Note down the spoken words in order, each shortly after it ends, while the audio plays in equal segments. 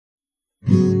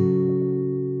Back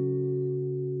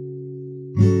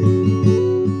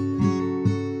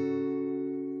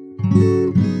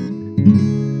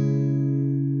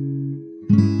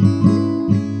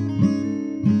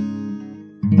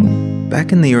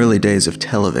in the early days of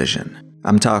television,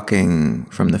 I'm talking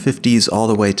from the 50s all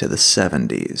the way to the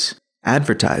 70s,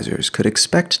 advertisers could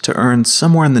expect to earn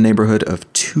somewhere in the neighborhood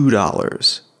of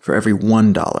 $2 for every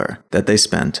 $1 that they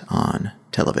spent on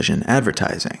television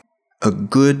advertising. A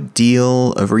good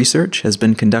deal of research has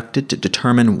been conducted to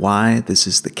determine why this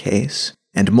is the case,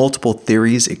 and multiple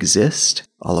theories exist,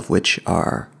 all of which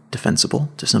are defensible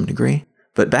to some degree.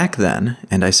 But back then,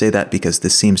 and I say that because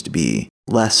this seems to be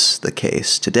less the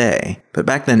case today, but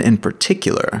back then in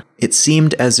particular, it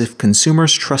seemed as if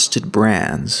consumers trusted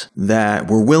brands that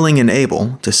were willing and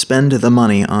able to spend the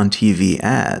money on TV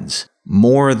ads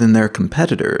more than their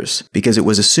competitors, because it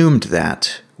was assumed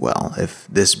that, well, if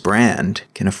this brand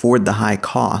can afford the high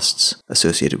costs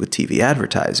associated with TV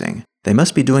advertising, they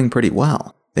must be doing pretty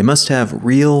well. They must have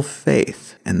real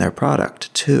faith in their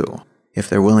product, too, if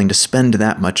they're willing to spend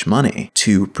that much money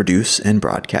to produce and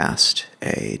broadcast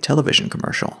a television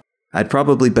commercial. I'd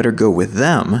probably better go with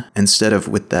them instead of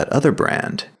with that other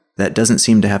brand that doesn't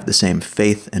seem to have the same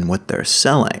faith in what they're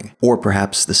selling, or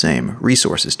perhaps the same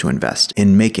resources to invest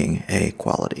in making a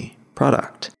quality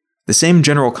product. The same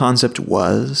general concept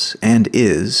was and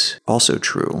is also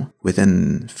true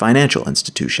within financial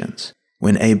institutions.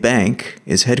 When a bank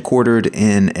is headquartered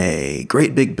in a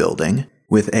great big building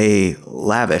with a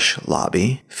lavish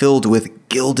lobby filled with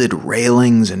gilded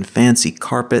railings and fancy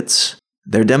carpets,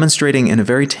 they're demonstrating in a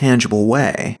very tangible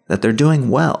way that they're doing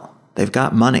well. They've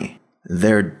got money.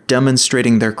 They're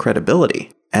demonstrating their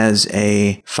credibility as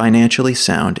a financially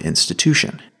sound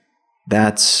institution.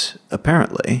 That's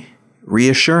apparently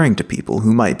reassuring to people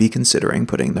who might be considering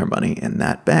putting their money in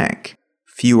that bank.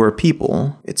 Fewer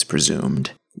people, it's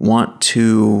presumed, want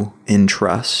to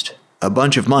entrust a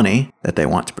bunch of money that they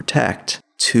want to protect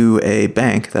to a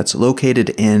bank that's located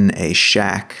in a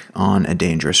shack on a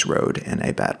dangerous road in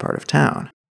a bad part of town.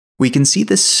 We can see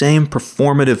this same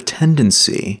performative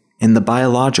tendency in the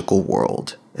biological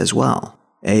world as well.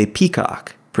 A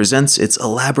peacock presents its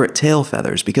elaborate tail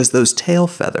feathers because those tail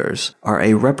feathers are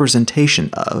a representation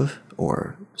of,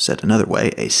 or said another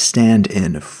way, a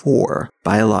stand-in for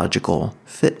biological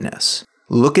fitness.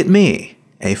 Look at me,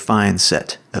 a fine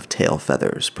set of tail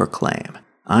feathers proclaim.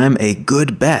 I'm a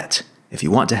good bet if you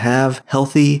want to have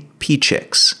healthy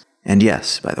pea-chicks. And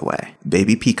yes, by the way,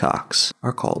 baby peacocks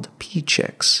are called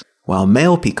pea-chicks, while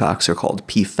male peacocks are called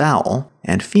peafowl,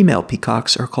 and female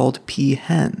peacocks are called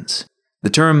peahens.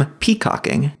 The term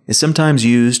peacocking is sometimes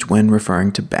used when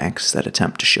referring to banks that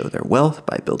attempt to show their wealth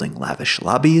by building lavish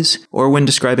lobbies, or when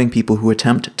describing people who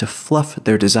attempt to fluff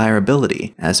their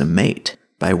desirability as a mate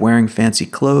by wearing fancy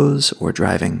clothes or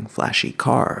driving flashy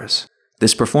cars.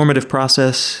 This performative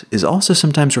process is also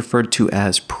sometimes referred to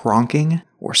as pronking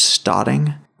or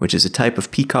stotting, which is a type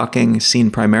of peacocking seen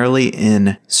primarily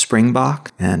in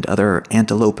springbok and other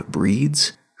antelope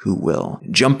breeds, who will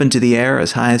jump into the air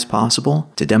as high as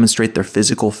possible to demonstrate their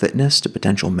physical fitness to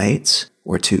potential mates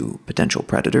or to potential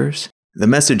predators. The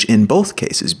message in both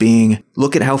cases being,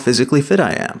 look at how physically fit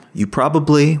I am. You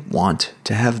probably want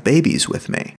to have babies with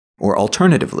me. Or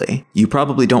alternatively, you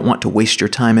probably don't want to waste your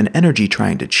time and energy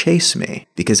trying to chase me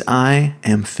because I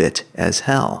am fit as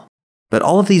hell. But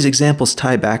all of these examples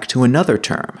tie back to another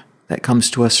term that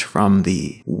comes to us from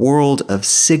the world of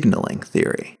signaling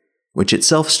theory, which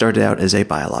itself started out as a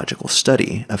biological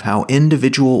study of how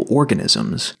individual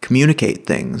organisms communicate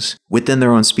things within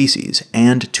their own species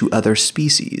and to other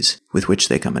species with which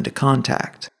they come into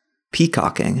contact.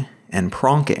 Peacocking and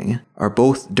pronking are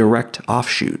both direct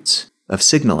offshoots of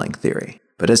signaling theory,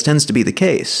 but as tends to be the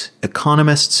case,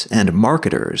 economists and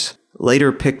marketers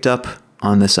later picked up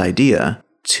on this idea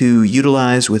to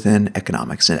utilize within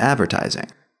economics and advertising.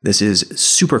 This is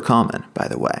super common, by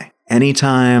the way.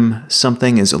 Anytime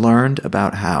something is learned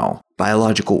about how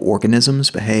biological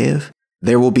organisms behave,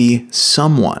 there will be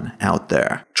someone out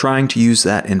there trying to use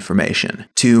that information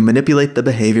to manipulate the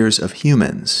behaviors of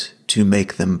humans to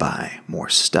make them buy more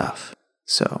stuff.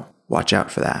 So watch out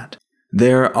for that.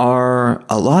 There are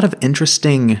a lot of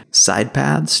interesting side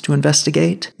paths to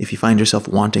investigate if you find yourself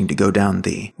wanting to go down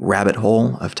the rabbit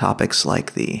hole of topics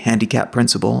like the handicap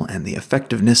principle and the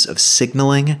effectiveness of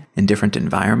signaling in different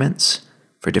environments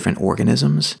for different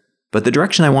organisms. But the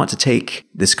direction I want to take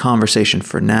this conversation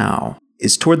for now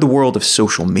is toward the world of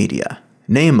social media,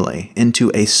 namely into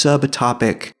a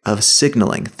subtopic of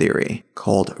signaling theory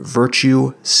called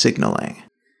virtue signaling.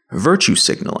 Virtue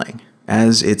signaling,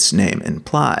 as its name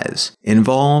implies,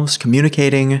 involves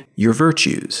communicating your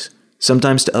virtues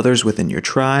sometimes to others within your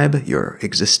tribe, your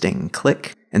existing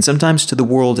clique, and sometimes to the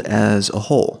world as a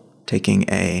whole, taking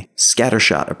a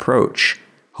scattershot approach,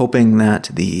 hoping that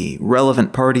the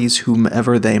relevant parties,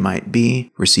 whomever they might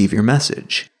be, receive your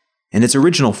message. In its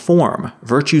original form,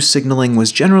 virtue signaling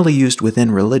was generally used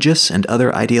within religious and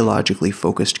other ideologically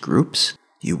focused groups.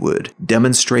 You would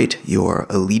demonstrate your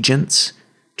allegiance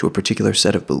to a particular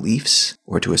set of beliefs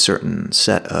or to a certain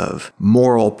set of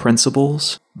moral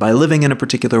principles by living in a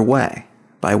particular way,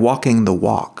 by walking the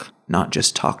walk, not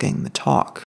just talking the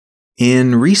talk.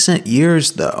 In recent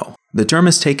years, though, the term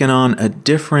has taken on a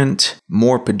different,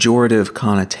 more pejorative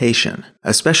connotation,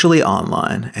 especially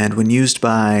online and when used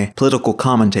by political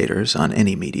commentators on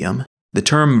any medium. The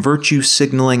term virtue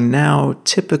signaling now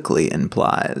typically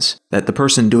implies that the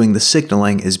person doing the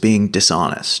signaling is being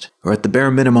dishonest, or at the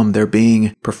bare minimum they're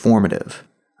being performative,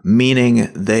 meaning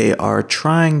they are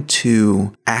trying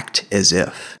to act as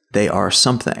if they are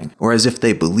something, or as if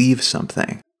they believe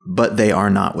something, but they are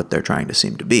not what they're trying to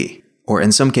seem to be. Or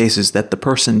in some cases, that the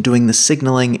person doing the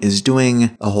signaling is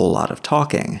doing a whole lot of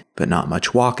talking, but not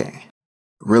much walking.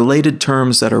 Related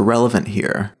terms that are relevant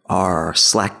here are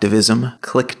slacktivism,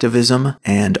 clicktivism,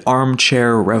 and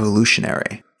armchair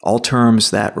revolutionary, all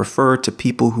terms that refer to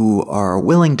people who are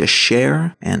willing to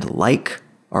share and like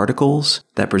articles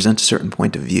that present a certain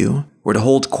point of view, or to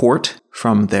hold court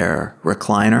from their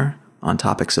recliner on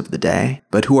topics of the day,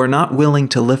 but who are not willing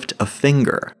to lift a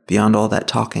finger beyond all that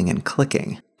talking and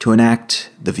clicking to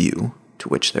enact the view to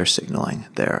which they're signaling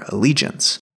their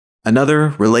allegiance. Another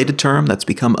related term that's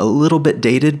become a little bit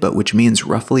dated, but which means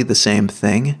roughly the same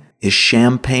thing, is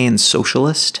champagne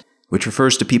socialist, which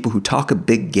refers to people who talk a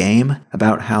big game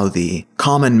about how the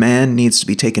common man needs to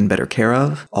be taken better care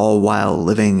of, all while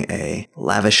living a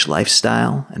lavish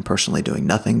lifestyle and personally doing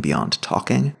nothing beyond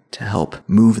talking to help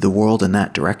move the world in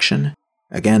that direction.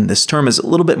 Again, this term is a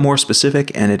little bit more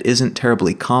specific and it isn't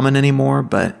terribly common anymore,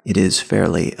 but it is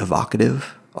fairly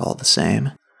evocative all the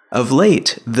same. Of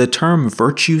late, the term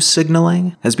virtue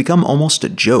signaling has become almost a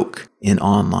joke in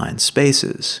online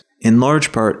spaces, in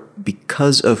large part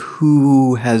because of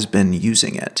who has been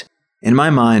using it. In my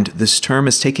mind, this term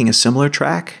is taking a similar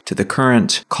track to the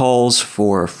current calls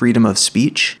for freedom of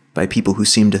speech by people who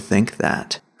seem to think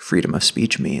that freedom of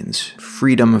speech means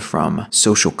freedom from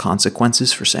social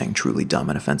consequences for saying truly dumb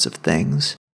and offensive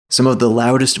things. Some of the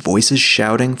loudest voices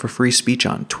shouting for free speech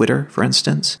on Twitter, for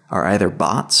instance, are either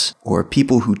bots or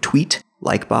people who tweet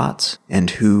like bots and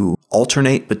who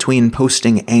alternate between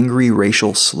posting angry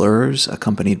racial slurs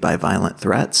accompanied by violent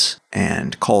threats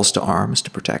and calls to arms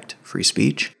to protect free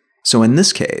speech. So in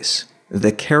this case,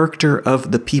 the character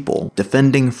of the people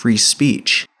defending free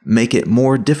speech make it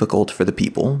more difficult for the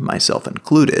people, myself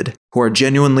included, who are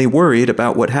genuinely worried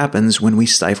about what happens when we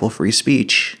stifle free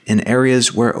speech in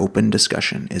areas where open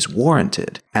discussion is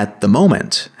warranted. At the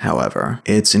moment, however,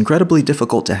 it's incredibly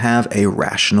difficult to have a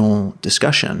rational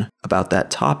discussion about that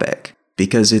topic,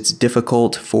 because it's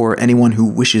difficult for anyone who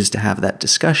wishes to have that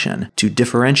discussion to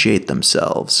differentiate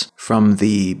themselves from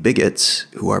the bigots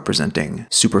who are presenting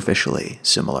superficially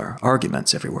similar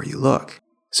arguments everywhere you look.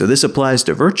 So this applies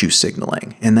to virtue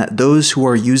signaling, in that those who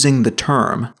are using the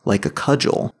term like a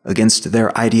cudgel against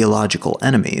their ideological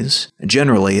enemies,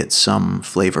 generally it's some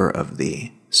flavor of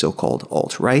the so-called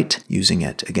alt-right, using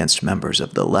it against members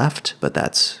of the left, but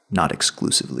that's not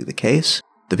exclusively the case.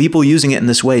 The people using it in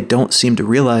this way don't seem to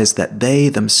realize that they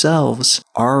themselves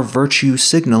are virtue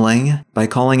signaling by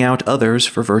calling out others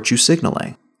for virtue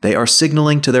signaling. They are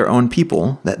signaling to their own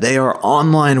people that they are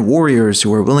online warriors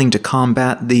who are willing to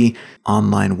combat the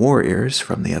online warriors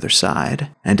from the other side,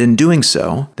 and in doing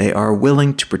so, they are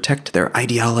willing to protect their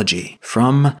ideology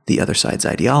from the other side's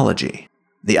ideology.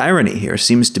 The irony here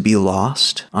seems to be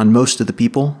lost on most of the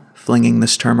people flinging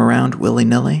this term around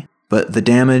willy-nilly, but the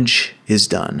damage is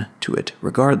done to it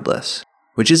regardless.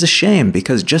 Which is a shame,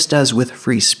 because just as with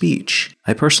free speech,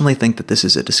 I personally think that this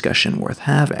is a discussion worth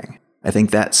having. I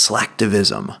think that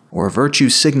slacktivism, or virtue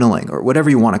signaling, or whatever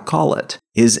you want to call it,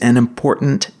 is an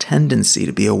important tendency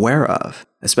to be aware of,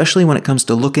 especially when it comes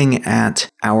to looking at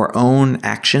our own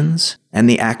actions and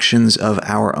the actions of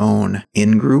our own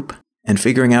in-group, and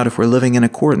figuring out if we're living in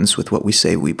accordance with what we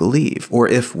say we believe, or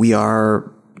if we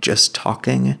are just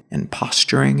talking and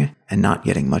posturing and not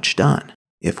getting much done.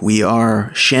 If we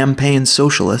are champagne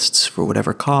socialists for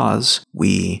whatever cause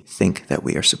we think that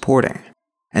we are supporting.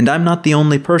 And I'm not the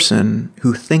only person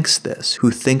who thinks this,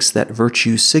 who thinks that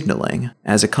virtue signaling,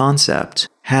 as a concept,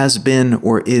 has been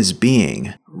or is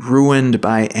being ruined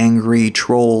by angry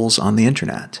trolls on the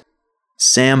internet.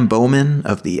 Sam Bowman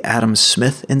of the Adam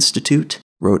Smith Institute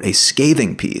wrote a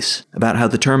scathing piece about how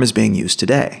the term is being used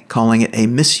today, calling it a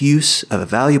misuse of a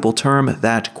valuable term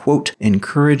that, quote,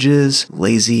 encourages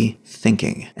lazy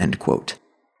thinking, end quote.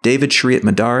 David Shariat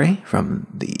Madari from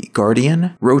The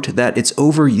Guardian wrote that its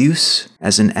overuse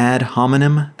as an ad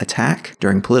hominem attack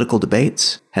during political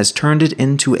debates has turned it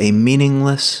into a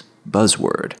meaningless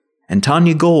buzzword. And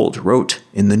Tanya Gold wrote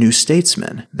in The New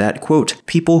Statesman that, quote,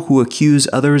 people who accuse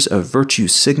others of virtue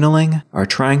signaling are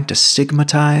trying to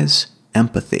stigmatize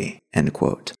empathy, end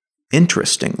quote.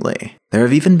 Interestingly, there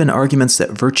have even been arguments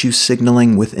that virtue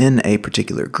signaling within a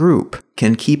particular group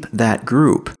can keep that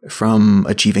group from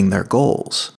achieving their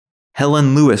goals.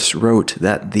 Helen Lewis wrote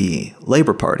that the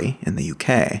Labour Party in the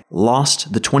UK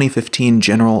lost the 2015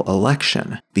 general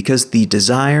election because the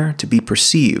desire to be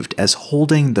perceived as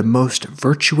holding the most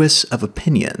virtuous of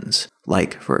opinions,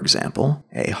 like, for example,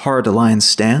 a hard-line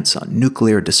stance on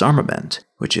nuclear disarmament,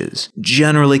 which is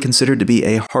generally considered to be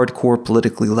a hardcore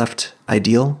politically left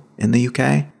ideal in the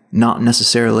UK, not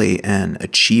necessarily an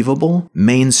achievable,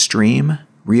 mainstream,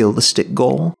 realistic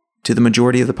goal to the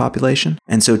majority of the population.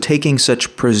 And so taking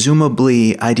such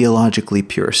presumably ideologically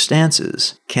pure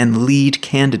stances can lead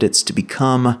candidates to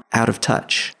become out of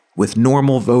touch with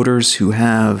normal voters who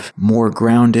have more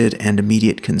grounded and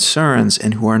immediate concerns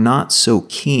and who are not so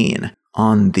keen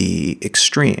on the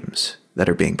extremes that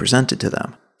are being presented to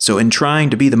them. So in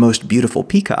trying to be the most beautiful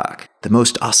peacock, the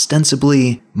most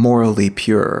ostensibly morally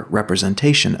pure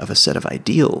representation of a set of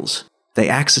ideals, they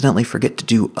accidentally forget to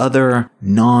do other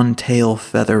non-tail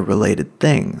feather related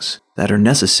things that are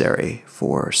necessary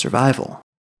for survival.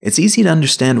 It's easy to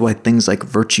understand why things like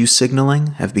virtue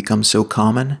signaling have become so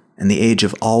common in the age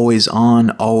of always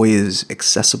on, always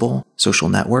accessible social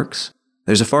networks.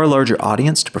 There's a far larger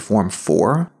audience to perform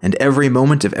for, and every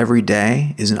moment of every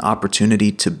day is an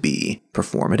opportunity to be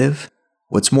performative.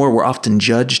 What's more, we're often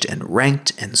judged and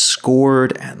ranked and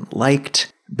scored and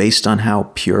liked based on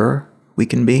how pure we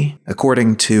can be,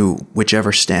 according to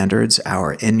whichever standards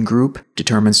our in-group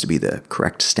determines to be the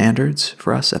correct standards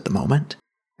for us at the moment.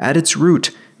 At its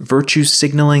root, virtue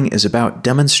signaling is about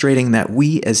demonstrating that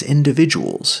we as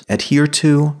individuals adhere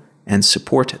to and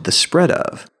support the spread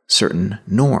of certain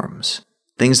norms.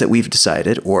 Things that we've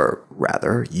decided, or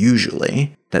rather,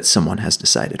 usually, that someone has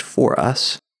decided for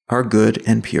us, are good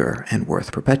and pure and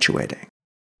worth perpetuating.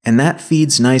 And that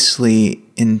feeds nicely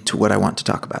into what I want to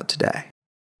talk about today.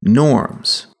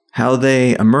 Norms, how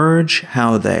they emerge,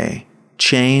 how they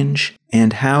change,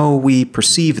 and how we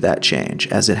perceive that change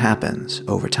as it happens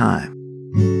over time.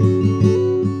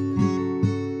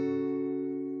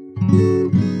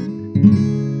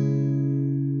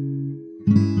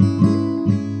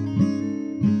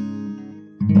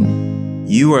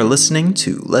 You are listening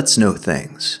to Let's Know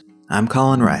Things. I'm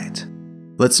Colin Wright.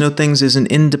 Let's Know Things is an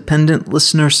independent,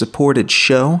 listener-supported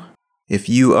show. If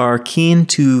you are keen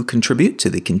to contribute to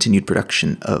the continued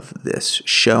production of this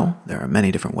show, there are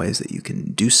many different ways that you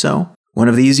can do so. One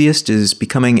of the easiest is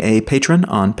becoming a patron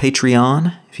on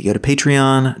Patreon. If you go to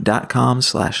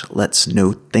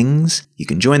patreon.com/letsknowthings, you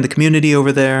can join the community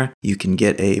over there. You can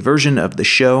get a version of the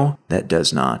show that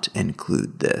does not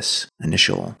include this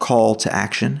initial call to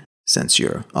action. Since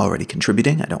you're already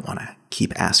contributing, I don't want to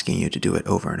keep asking you to do it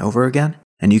over and over again.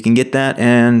 And you can get that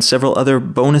and several other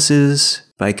bonuses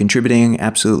by contributing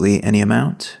absolutely any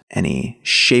amount. Any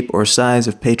shape or size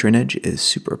of patronage is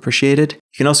super appreciated.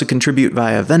 You can also contribute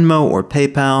via Venmo or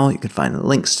PayPal. You can find the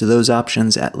links to those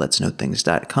options at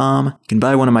letsknowthings.com. You can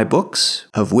buy one of my books,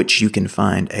 of which you can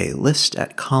find a list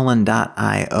at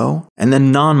colin.io. And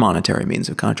then non-monetary means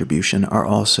of contribution are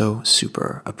also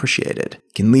super appreciated.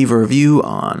 You can leave a review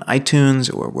on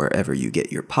iTunes or wherever you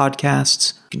get your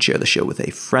podcasts. You can share the show with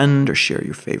a friend or share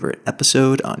your favorite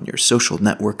episode on your social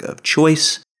network of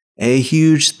choice. A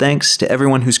huge thanks to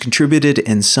everyone who's contributed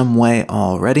in some way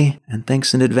already, and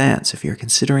thanks in advance if you're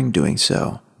considering doing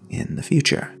so in the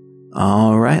future.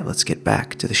 All right, let's get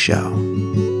back to the show.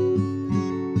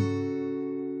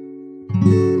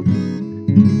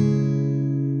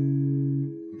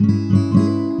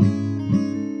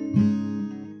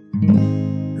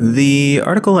 The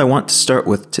article I want to start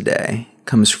with today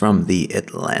comes from The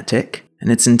Atlantic,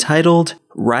 and it's entitled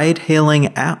 "Ride-Hailing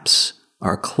Apps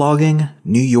Are Clogging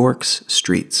New York's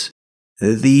Streets."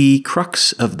 The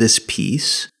crux of this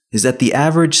piece is that the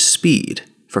average speed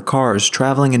for cars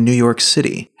traveling in New York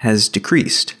City has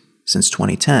decreased since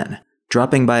 2010,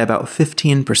 dropping by about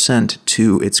 15%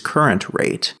 to its current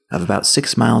rate of about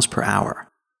 6 miles per hour.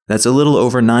 That's a little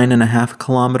over 9.5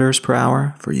 kilometers per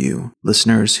hour for you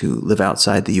listeners who live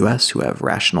outside the US who have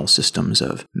rational systems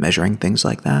of measuring things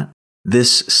like that.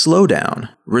 This slowdown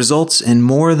results in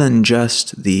more than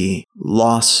just the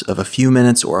loss of a few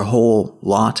minutes or a whole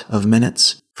lot of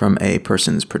minutes from a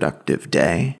person's productive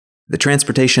day. The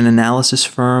transportation analysis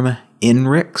firm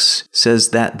INRIX says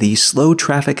that the slow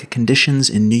traffic conditions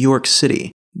in New York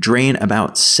City drain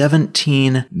about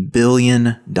 $17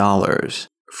 billion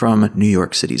from New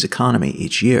York City's economy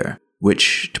each year,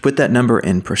 which, to put that number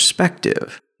in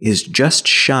perspective, is just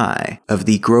shy of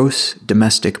the gross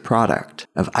domestic product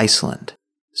of Iceland.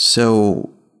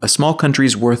 So, a small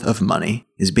country's worth of money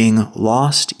is being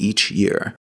lost each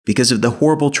year because of the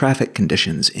horrible traffic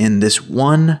conditions in this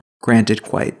one, granted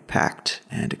quite packed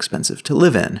and expensive to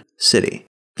live in, city.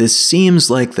 This seems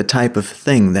like the type of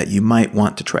thing that you might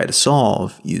want to try to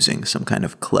solve using some kind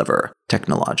of clever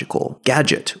technological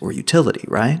gadget or utility,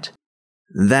 right?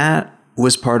 That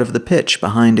was part of the pitch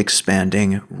behind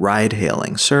expanding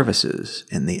ride-hailing services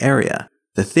in the area.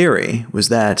 The theory was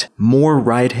that more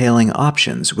ride-hailing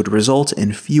options would result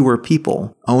in fewer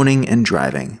people owning and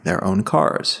driving their own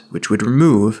cars, which would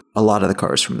remove a lot of the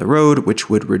cars from the road, which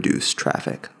would reduce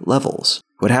traffic levels.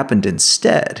 What happened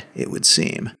instead, it would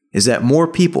seem, is that more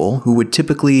people who would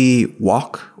typically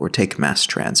walk or take mass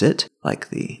transit, like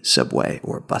the subway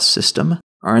or bus system,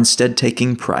 are instead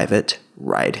taking private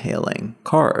ride-hailing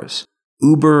cars.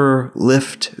 Uber,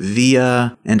 Lyft,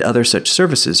 Via, and other such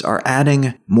services are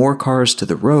adding more cars to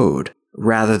the road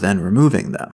rather than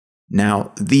removing them.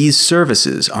 Now, these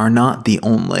services are not the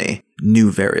only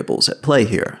new variables at play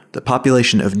here. The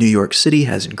population of New York City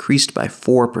has increased by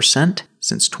 4%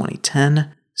 since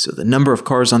 2010, so the number of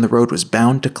cars on the road was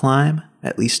bound to climb,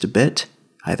 at least a bit,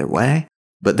 either way.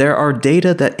 But there are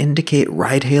data that indicate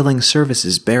ride-hailing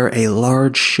services bear a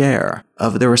large share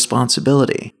of the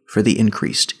responsibility for the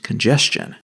increased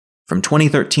congestion. From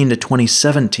 2013 to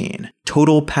 2017,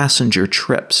 total passenger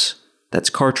trips, that's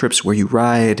car trips where you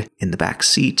ride in the back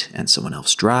seat and someone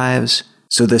else drives,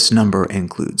 so this number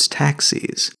includes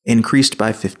taxis, increased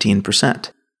by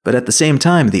 15%. But at the same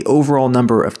time, the overall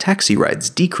number of taxi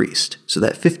rides decreased, so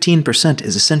that 15%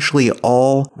 is essentially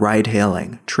all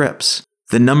ride-hailing trips.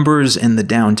 The numbers in the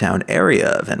downtown area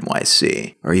of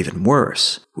NYC are even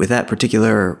worse, with that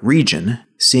particular region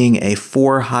seeing a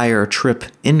for-hire trip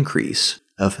increase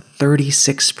of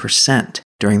 36%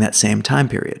 during that same time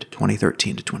period,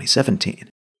 2013 to 2017.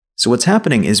 So what's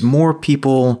happening is more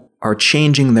people are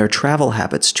changing their travel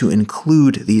habits to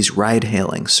include these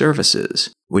ride-hailing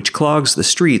services, which clogs the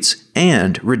streets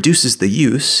and reduces the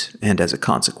use, and as a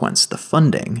consequence, the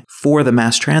funding, for the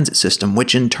mass transit system,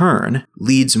 which in turn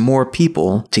leads more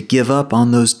people to give up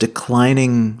on those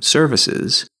declining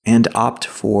services and opt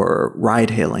for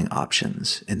ride-hailing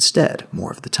options instead, more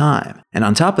of the time. And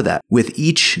on top of that, with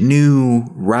each new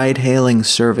ride-hailing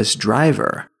service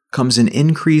driver comes an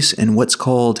increase in what's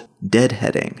called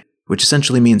deadheading, which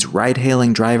essentially means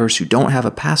ride-hailing drivers who don't have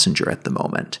a passenger at the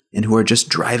moment and who are just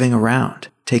driving around,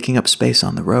 taking up space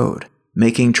on the road,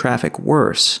 making traffic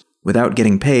worse without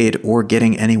getting paid or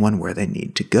getting anyone where they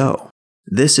need to go.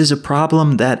 This is a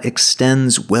problem that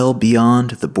extends well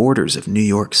beyond the borders of New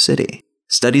York City.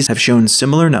 Studies have shown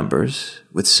similar numbers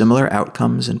with similar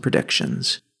outcomes and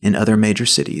predictions in other major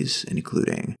cities,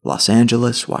 including Los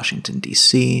Angeles, Washington,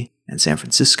 D.C., and San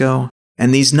Francisco.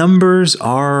 And these numbers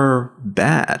are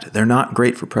bad. They're not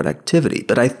great for productivity,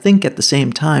 but I think at the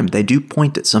same time, they do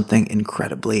point at something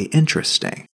incredibly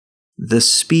interesting. The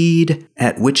speed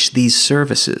at which these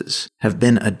services have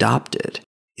been adopted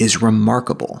is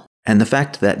remarkable. And the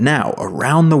fact that now,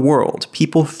 around the world,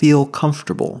 people feel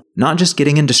comfortable not just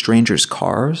getting into strangers'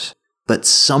 cars, but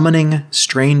summoning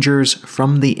strangers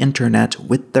from the internet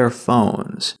with their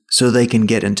phones so they can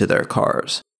get into their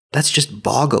cars. That's just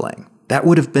boggling. That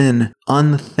would have been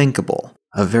unthinkable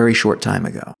a very short time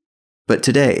ago. But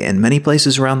today, in many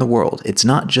places around the world, it's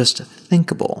not just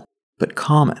thinkable, but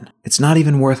common. It's not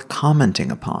even worth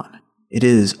commenting upon. It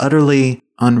is utterly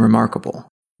unremarkable.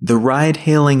 The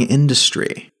ride-hailing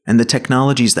industry and the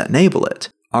technologies that enable it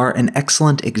are an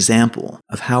excellent example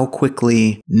of how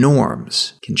quickly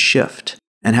norms can shift,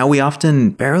 and how we often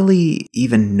barely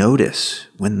even notice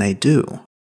when they do.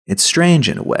 It's strange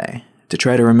in a way to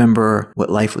try to remember what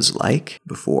life was like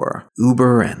before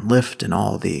Uber and Lyft and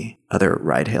all the other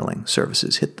ride-hailing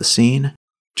services hit the scene,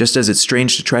 just as it's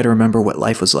strange to try to remember what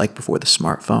life was like before the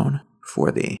smartphone,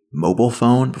 before the mobile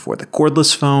phone, before the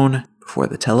cordless phone, before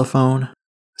the telephone.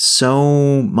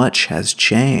 So much has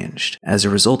changed as a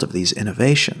result of these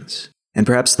innovations. And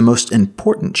perhaps the most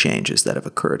important changes that have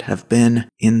occurred have been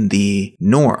in the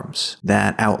norms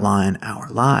that outline our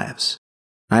lives.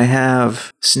 I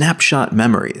have snapshot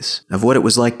memories of what it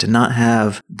was like to not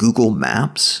have Google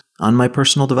Maps on my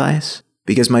personal device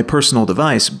Because my personal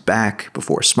device back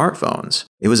before smartphones,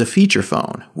 it was a feature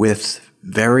phone with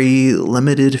very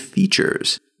limited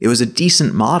features. It was a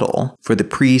decent model for the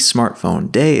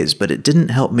pre-smartphone days, but it didn't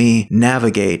help me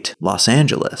navigate Los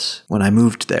Angeles when I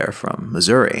moved there from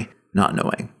Missouri, not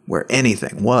knowing where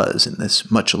anything was in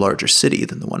this much larger city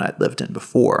than the one I'd lived in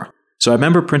before. So I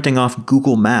remember printing off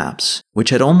Google Maps,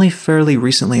 which had only fairly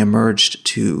recently emerged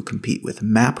to compete with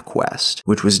MapQuest,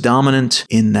 which was dominant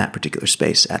in that particular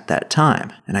space at that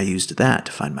time, and I used that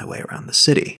to find my way around the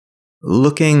city.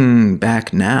 Looking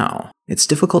back now, it's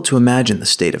difficult to imagine the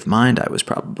state of mind I was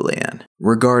probably in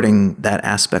regarding that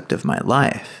aspect of my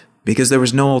life, because there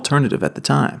was no alternative at the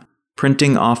time.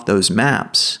 Printing off those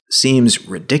maps seems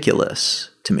ridiculous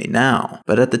to me now,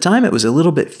 but at the time it was a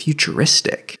little bit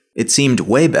futuristic. It seemed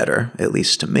way better, at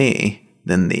least to me,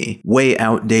 than the way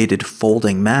outdated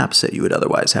folding maps that you would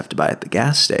otherwise have to buy at the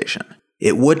gas station.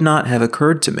 It would not have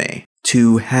occurred to me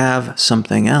to have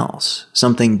something else,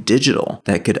 something digital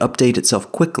that could update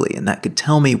itself quickly and that could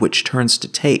tell me which turns to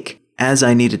take as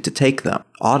I needed to take them,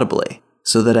 audibly,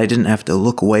 so that I didn't have to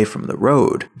look away from the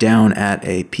road down at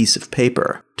a piece of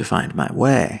paper to find my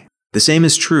way. The same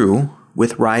is true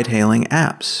with ride-hailing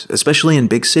apps, especially in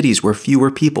big cities where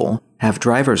fewer people have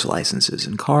driver's licenses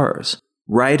in cars.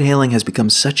 Ride-hailing has become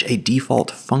such a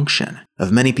default function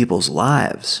of many people's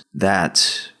lives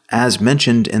that, as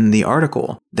mentioned in the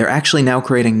article, they're actually now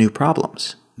creating new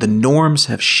problems. The norms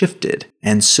have shifted,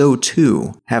 and so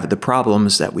too have the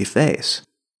problems that we face.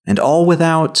 And all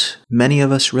without many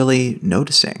of us really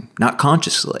noticing, not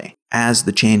consciously, as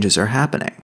the changes are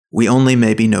happening. We only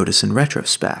maybe notice in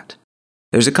retrospect.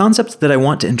 There's a concept that I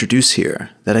want to introduce here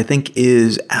that I think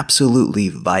is absolutely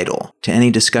vital to any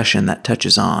discussion that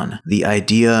touches on the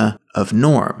idea of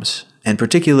norms, and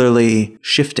particularly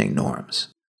shifting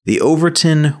norms. The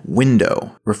Overton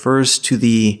window refers to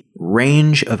the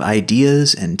range of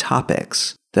ideas and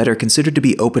topics that are considered to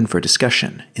be open for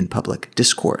discussion in public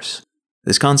discourse.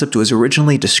 This concept was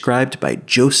originally described by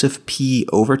Joseph P.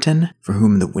 Overton, for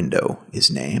whom the window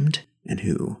is named, and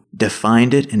who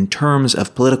defined it in terms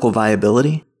of political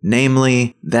viability,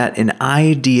 namely that an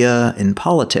idea in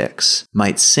politics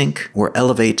might sink or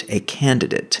elevate a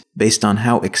candidate based on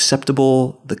how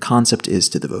acceptable the concept is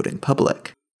to the voting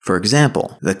public. For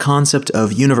example, the concept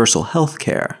of universal health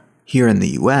care here in the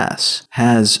US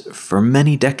has, for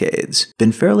many decades,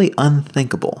 been fairly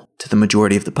unthinkable to the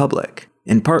majority of the public,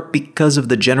 in part because of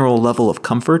the general level of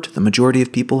comfort the majority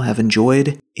of people have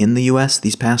enjoyed in the US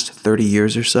these past 30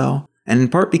 years or so, and in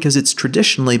part because it's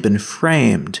traditionally been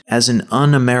framed as an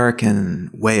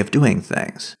un-American way of doing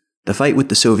things. The fight with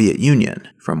the Soviet Union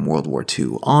from World War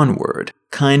II onward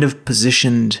kind of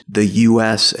positioned the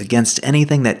US against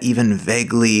anything that even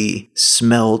vaguely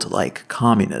smelled like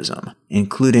communism,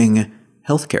 including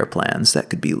healthcare plans that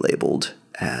could be labeled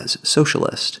as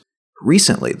socialist.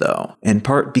 Recently, though, in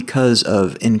part because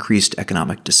of increased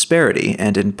economic disparity,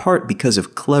 and in part because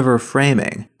of clever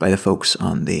framing by the folks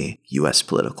on the US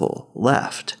political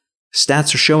left,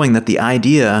 stats are showing that the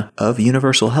idea of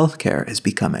universal healthcare is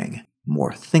becoming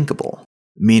more thinkable,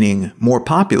 meaning more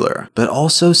popular, but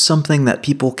also something that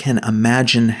people can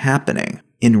imagine happening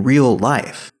in real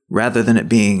life, rather than it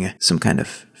being some kind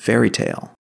of fairy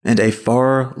tale. And a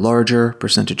far larger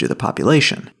percentage of the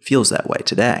population feels that way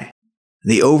today.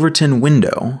 The Overton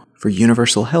window for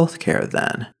universal health care,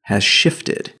 then, has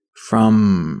shifted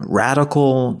from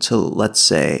radical to, let's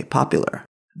say, popular.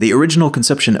 The original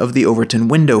conception of the Overton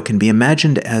window can be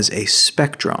imagined as a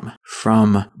spectrum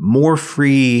from more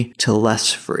free to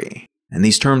less free. And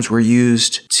these terms were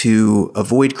used to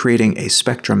avoid creating a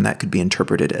spectrum that could be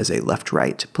interpreted as a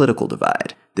left-right political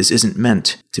divide. This isn't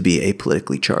meant to be a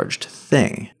politically charged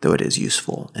thing, though it is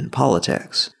useful in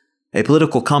politics. A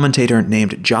political commentator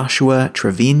named Joshua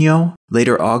Trevino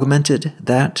later augmented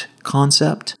that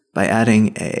concept by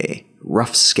adding a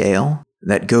rough scale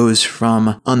that goes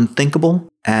from unthinkable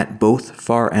at both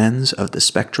far ends of the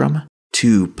spectrum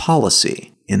to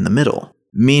policy in the middle,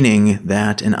 meaning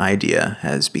that an idea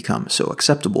has become so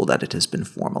acceptable that it has been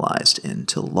formalized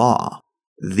into law.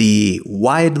 The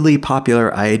widely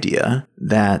popular idea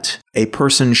that a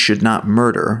person should not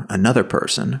murder another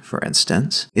person, for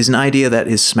instance, is an idea that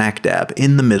is smack dab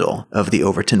in the middle of the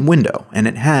Overton window, and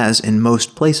it has, in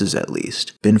most places at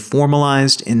least, been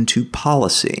formalized into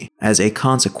policy as a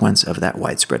consequence of that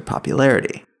widespread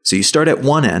popularity. So you start at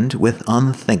one end with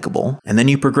unthinkable, and then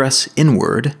you progress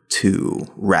inward to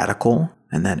radical,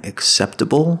 and then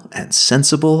acceptable and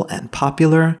sensible and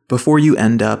popular, before you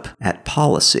end up at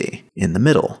policy in the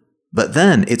middle. But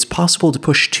then it's possible to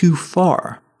push too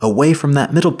far away from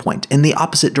that middle point in the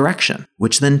opposite direction,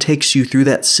 which then takes you through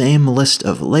that same list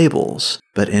of labels,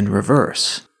 but in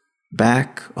reverse,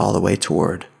 back all the way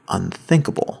toward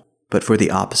unthinkable, but for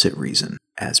the opposite reason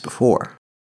as before.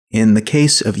 In the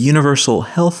case of universal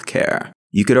healthcare,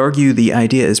 you could argue the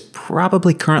idea is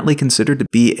probably currently considered to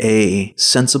be a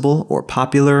sensible or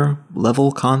popular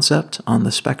level concept on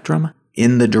the spectrum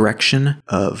in the direction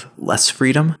of less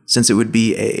freedom, since it would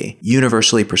be a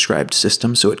universally prescribed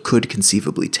system, so it could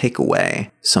conceivably take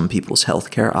away some people's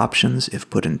healthcare options if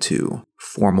put into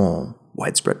formal,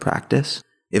 widespread practice.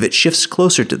 If it shifts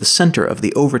closer to the center of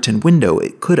the Overton window,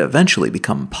 it could eventually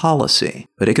become policy,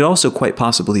 but it could also quite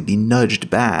possibly be nudged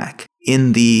back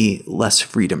in the less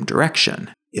freedom direction,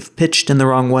 if pitched in the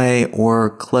wrong way or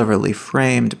cleverly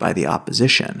framed by the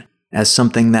opposition as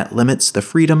something that limits the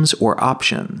freedoms or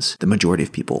options the majority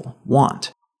of people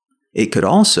want. It could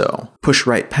also push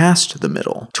right past the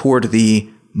middle toward the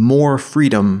more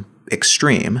freedom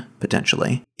extreme,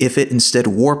 potentially, if it instead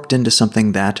warped into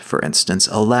something that, for instance,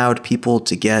 allowed people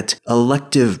to get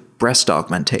elective breast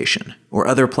augmentation or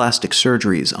other plastic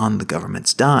surgeries on the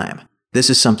government's dime. This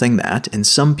is something that, in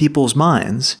some people's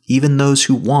minds, even those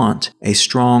who want a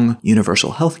strong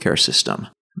universal healthcare system,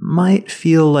 might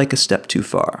feel like a step too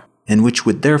far, and which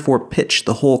would therefore pitch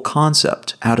the whole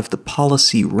concept out of the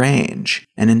policy range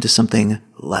and into something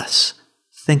less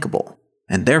thinkable,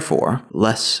 and therefore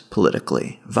less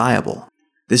politically viable.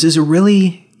 This is a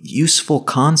really useful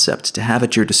concept to have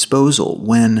at your disposal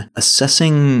when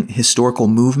assessing historical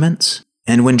movements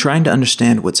and when trying to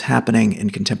understand what's happening in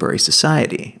contemporary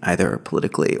society, either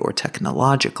politically or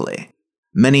technologically.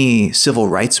 Many civil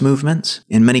rights movements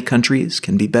in many countries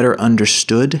can be better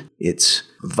understood, its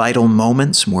vital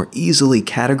moments more easily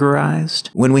categorized,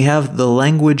 when we have the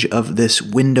language of this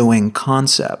windowing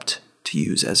concept to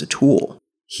use as a tool.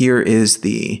 Here is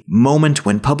the moment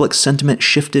when public sentiment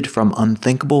shifted from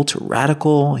unthinkable to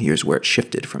radical, here's where it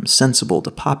shifted from sensible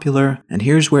to popular, and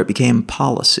here's where it became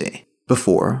policy,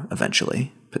 before,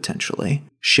 eventually, potentially,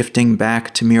 shifting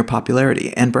back to mere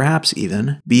popularity, and perhaps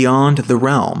even beyond the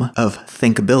realm of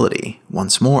thinkability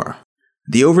once more.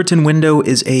 The Overton window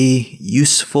is a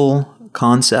useful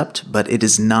concept, but it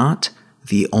is not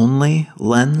the only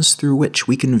lens through which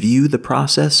we can view the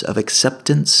process of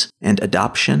acceptance and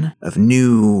adoption of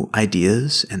new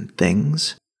ideas and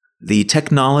things. The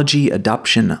technology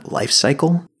adoption life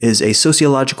cycle is a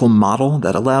sociological model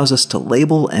that allows us to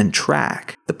label and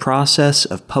track the process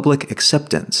of public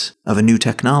acceptance of a new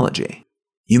technology.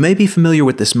 You may be familiar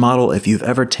with this model if you've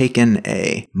ever taken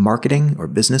a marketing or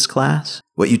business class.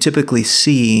 What you typically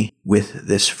see with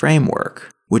this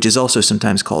framework, which is also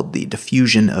sometimes called the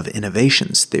diffusion of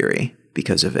innovations theory,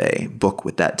 because of a book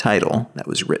with that title that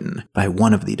was written by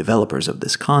one of the developers of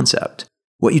this concept.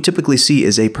 What you typically see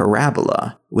is a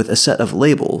parabola with a set of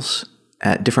labels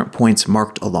at different points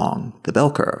marked along the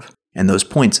bell curve, and those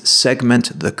points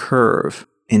segment the curve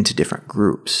into different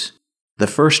groups. The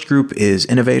first group is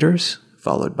innovators,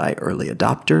 followed by early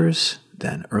adopters,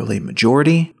 then early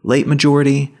majority, late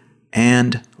majority,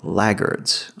 and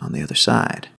laggards on the other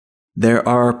side. There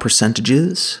are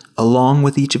percentages along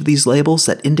with each of these labels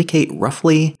that indicate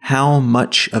roughly how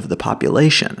much of the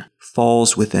population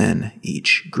falls within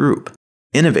each group.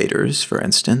 Innovators, for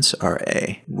instance, are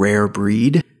a rare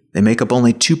breed. They make up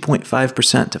only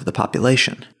 2.5% of the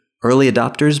population. Early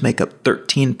adopters make up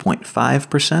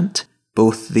 13.5%.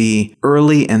 Both the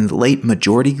early and late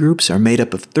majority groups are made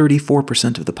up of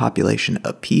 34% of the population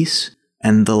apiece,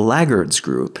 and the laggards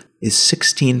group is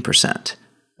 16%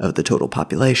 of the total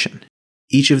population.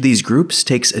 Each of these groups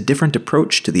takes a different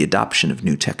approach to the adoption of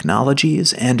new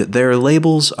technologies, and their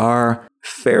labels are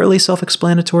fairly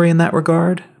self-explanatory in that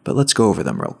regard, but let's go over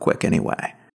them real quick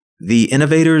anyway. The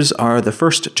innovators are the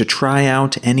first to try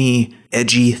out any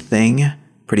edgy thing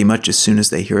pretty much as soon as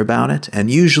they hear about it, and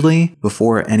usually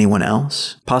before anyone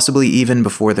else, possibly even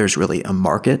before there's really a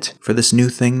market for this new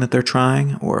thing that they're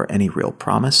trying, or any real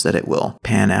promise that it will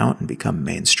pan out and become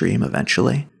mainstream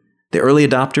eventually. The early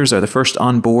adopters are the first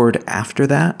on board after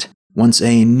that. Once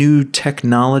a new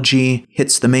technology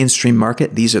hits the mainstream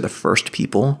market, these are the first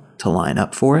people to line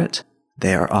up for it.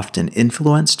 They are often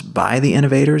influenced by the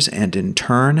innovators, and in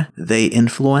turn, they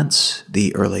influence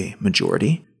the early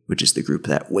majority, which is the group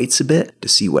that waits a bit to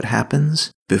see what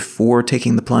happens before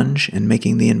taking the plunge and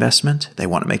making the investment. They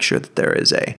want to make sure that there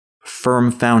is a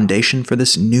firm foundation for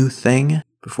this new thing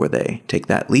before they take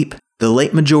that leap. The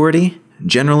late majority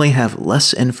generally have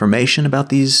less information about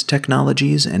these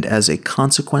technologies, and as a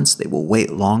consequence, they will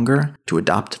wait longer to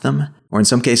adopt them. Or in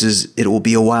some cases, it will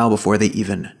be a while before they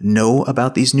even know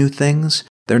about these new things.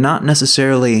 They're not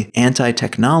necessarily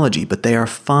anti-technology, but they are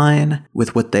fine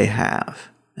with what they have.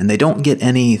 and they don't get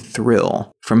any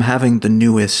thrill from having the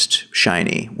newest,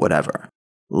 shiny whatever.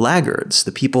 Laggards,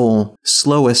 the people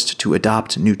slowest to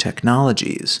adopt new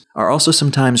technologies, are also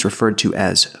sometimes referred to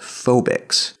as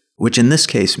phobics, which in this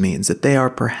case means that they are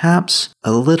perhaps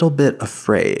a little bit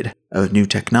afraid of new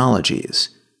technologies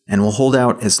and will hold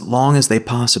out as long as they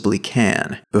possibly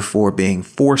can before being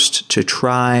forced to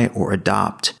try or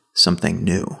adopt something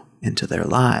new into their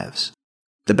lives.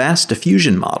 The Bass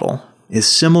diffusion model is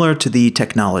similar to the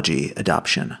technology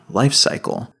adoption life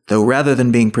cycle, though rather than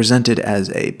being presented as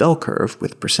a bell curve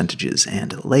with percentages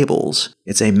and labels,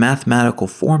 it's a mathematical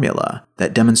formula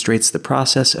that demonstrates the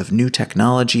process of new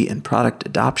technology and product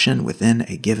adoption within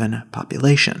a given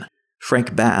population.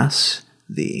 Frank Bass,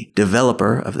 the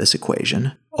developer of this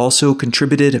equation, also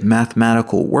contributed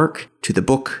mathematical work to the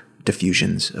book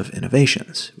Diffusions of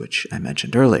Innovations, which I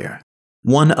mentioned earlier.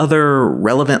 One other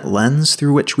relevant lens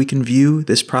through which we can view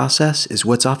this process is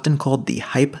what's often called the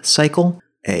hype cycle,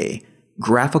 a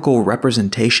graphical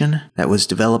representation that was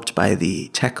developed by the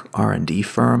tech R&D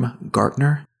firm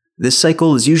Gartner. This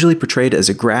cycle is usually portrayed as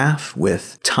a graph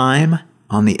with time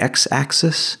on the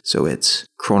x-axis, so it's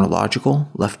chronological,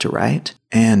 left to right,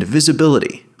 and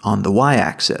visibility on the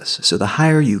y-axis, so the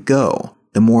higher you go,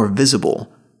 the more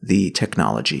visible the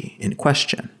technology in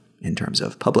question in terms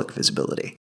of public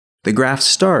visibility. The graph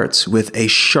starts with a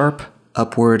sharp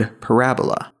upward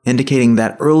parabola, indicating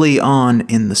that early on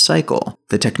in the cycle,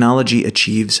 the technology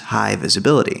achieves high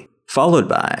visibility, followed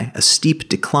by a steep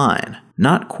decline,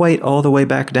 not quite all the way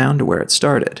back down to where it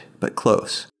started, but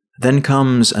close. Then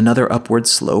comes another upward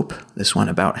slope, this one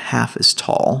about half as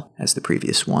tall as the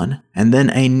previous one, and then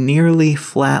a nearly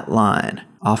flat line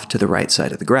off to the right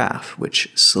side of the graph, which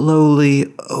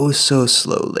slowly, oh so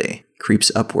slowly,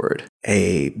 creeps upward,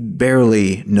 a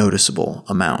barely noticeable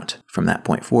amount from that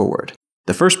point forward.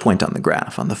 The first point on the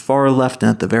graph, on the far left and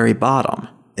at the very bottom,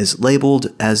 is labeled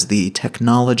as the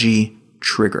technology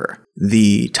trigger.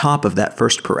 The top of that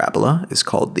first parabola is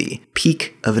called the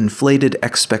peak of inflated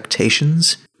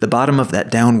expectations. The bottom of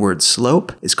that downward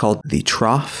slope is called the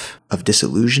trough of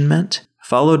disillusionment,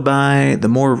 followed by the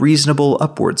more reasonable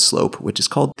upward slope, which is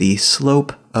called the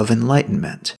slope of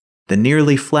enlightenment. The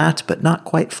nearly flat but not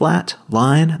quite flat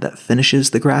line that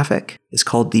finishes the graphic is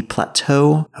called the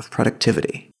plateau of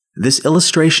productivity. This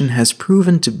illustration has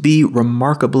proven to be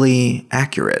remarkably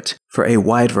accurate for a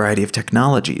wide variety of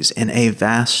technologies in a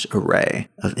vast array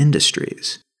of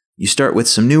industries. You start with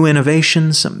some new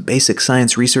innovation, some basic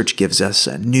science research gives us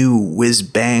a new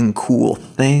whiz-bang cool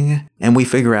thing, and we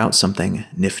figure out something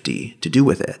nifty to do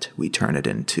with it. We turn it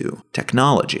into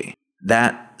technology.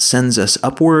 That sends us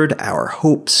upward, our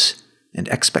hopes and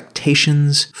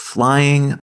expectations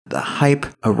flying. The hype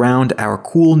around our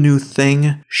cool new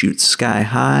thing shoots sky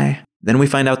high. Then we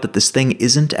find out that this thing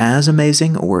isn't as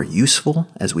amazing or useful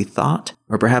as we thought,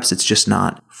 or perhaps it's just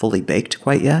not fully baked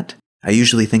quite yet. I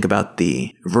usually think about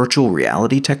the virtual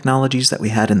reality technologies that we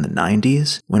had in the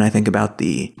 90s. When I think about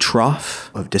the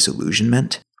trough of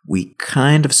disillusionment, we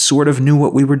kind of sort of knew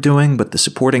what we were doing, but the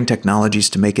supporting technologies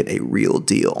to make it a real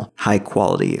deal,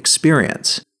 high-quality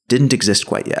experience didn't exist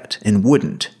quite yet, and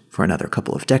wouldn't for another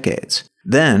couple of decades.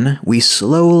 Then we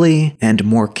slowly and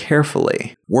more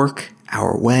carefully work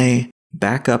our way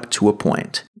back up to a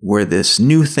point where this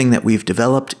new thing that we've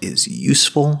developed is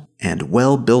useful and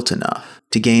well built enough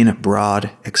to gain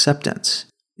broad acceptance,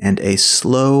 and a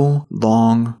slow,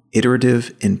 long,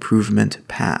 iterative improvement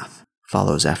path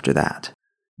follows after that.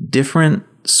 Different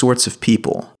sorts of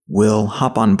people will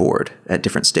hop on board at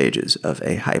different stages of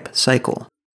a hype cycle.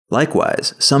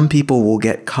 Likewise, some people will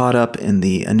get caught up in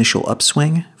the initial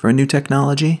upswing for a new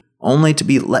technology, only to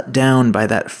be let down by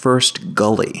that first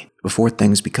gully before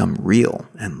things become real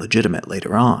and legitimate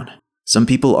later on. Some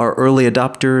people are early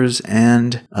adopters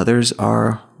and others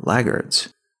are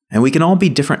laggards. And we can all be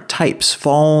different types,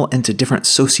 fall into different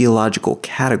sociological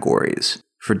categories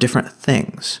for different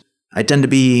things. I tend to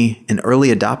be an early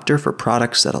adopter for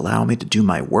products that allow me to do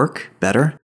my work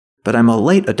better, but I'm a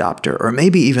late adopter, or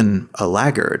maybe even a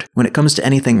laggard, when it comes to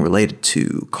anything related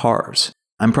to cars.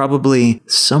 I'm probably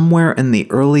somewhere in the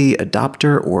early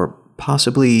adopter or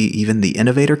possibly even the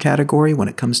innovator category when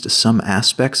it comes to some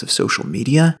aspects of social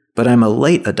media, but I'm a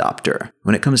late adopter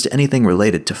when it comes to anything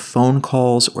related to phone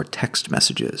calls or text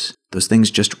messages. Those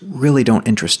things just really don't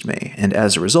interest me, and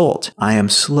as a result, I am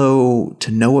slow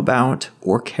to know about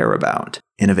or care about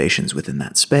innovations within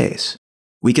that space.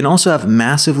 We can also have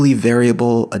massively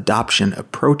variable adoption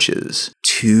approaches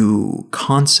to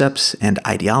concepts and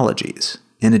ideologies,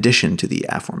 in addition to the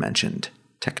aforementioned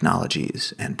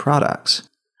technologies and products.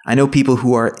 I know people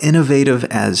who are innovative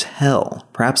as hell,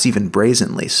 perhaps even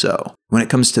brazenly so, when it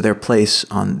comes to their place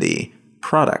on the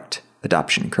product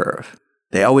adoption curve.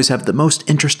 They always have the most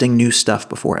interesting new stuff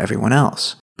before everyone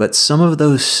else. But some of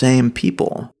those same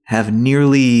people have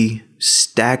nearly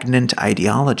stagnant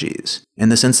ideologies in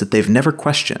the sense that they've never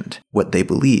questioned what they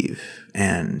believe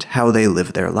and how they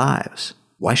live their lives.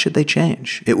 Why should they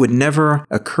change? It would never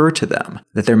occur to them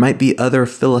that there might be other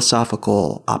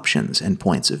philosophical options and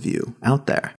points of view out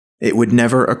there. It would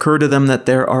never occur to them that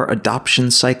there are adoption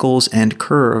cycles and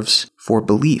curves for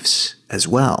beliefs as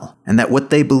well, and that what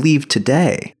they believe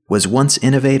today was once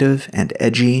innovative and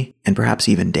edgy and perhaps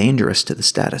even dangerous to the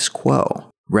status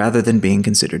quo, rather than being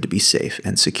considered to be safe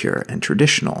and secure and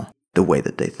traditional the way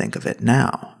that they think of it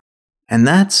now. And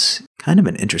that's kind of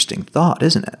an interesting thought,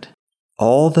 isn't it?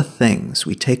 All the things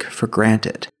we take for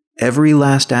granted, every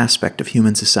last aspect of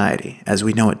human society as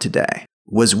we know it today,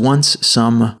 was once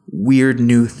some weird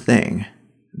new thing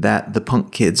that the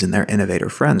punk kids and their innovator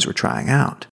friends were trying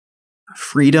out.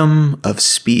 Freedom of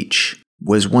speech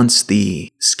was once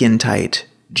the skin-tight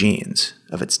jeans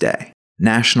of its day.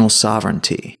 National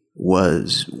sovereignty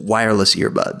was wireless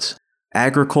earbuds.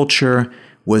 Agriculture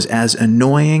was as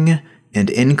annoying and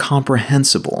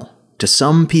incomprehensible to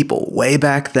some people way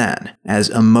back then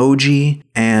as emoji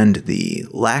and the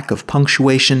lack of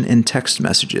punctuation in text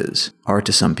messages are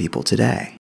to some people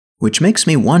today. Which makes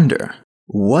me wonder,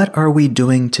 what are we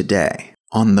doing today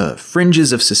on the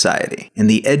fringes of society, in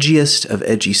the edgiest of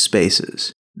edgy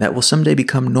spaces, that will someday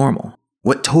become normal?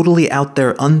 What totally out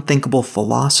there unthinkable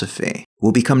philosophy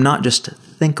will become not just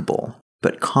thinkable,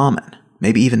 but common,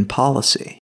 maybe even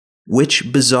policy?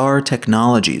 Which bizarre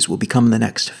technologies will become the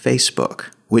next Facebook?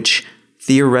 Which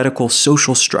theoretical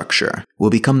social structure will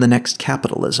become the next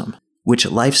capitalism? Which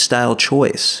lifestyle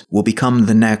choice will become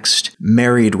the next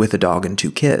married with a dog and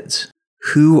 2 kids?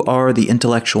 Who are the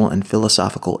intellectual and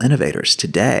philosophical innovators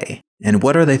today, and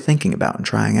what are they thinking about and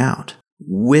trying out?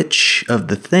 Which of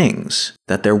the things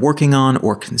that they're working on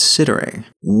or considering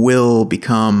will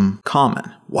become common,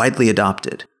 widely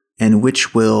adopted, and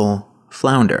which will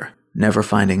flounder, never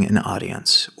finding an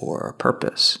audience or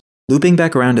purpose? Looping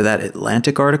back around to that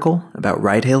Atlantic article about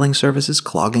ride-hailing services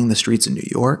clogging the streets in New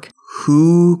York,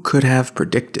 who could have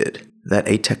predicted that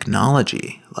a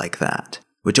technology like that,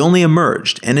 which only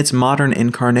emerged in its modern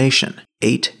incarnation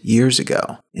 8 years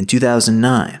ago, in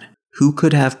 2009, who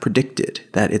could have predicted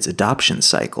that its adoption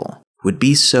cycle would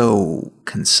be so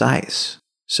concise,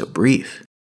 so brief?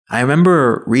 I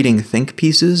remember reading think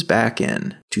pieces back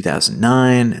in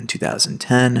 2009 and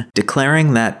 2010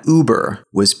 declaring that Uber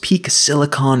was peak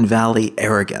Silicon Valley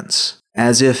arrogance,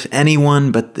 as if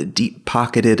anyone but the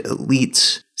deep-pocketed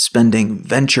elites spending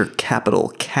venture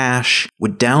capital cash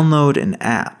would download an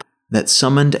app that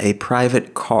summoned a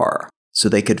private car so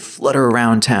they could flutter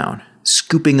around town,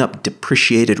 scooping up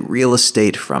depreciated real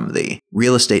estate from the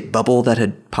real estate bubble that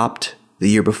had popped the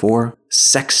year before,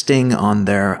 sexting on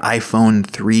their iPhone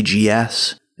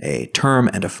 3GS, a term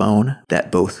and a phone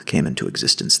that both came into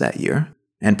existence that year,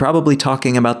 and probably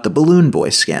talking about the Balloon Boy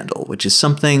scandal, which is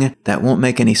something that won't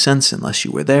make any sense unless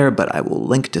you were there, but I will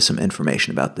link to some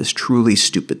information about this truly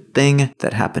stupid thing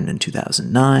that happened in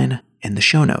 2009 in the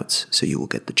show notes, so you will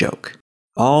get the joke.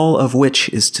 All of which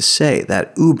is to say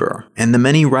that Uber and the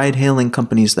many ride-hailing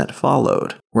companies that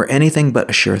followed were anything but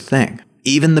a sure thing.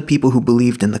 Even the people who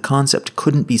believed in the concept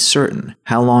couldn't be certain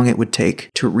how long it would take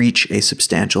to reach a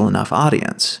substantial enough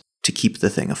audience to keep the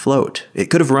thing afloat. It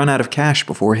could have run out of cash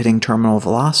before hitting terminal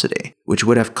velocity, which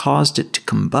would have caused it to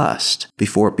combust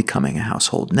before becoming a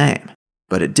household name.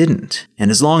 But it didn't, and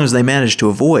as long as they manage to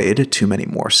avoid too many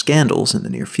more scandals in the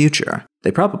near future,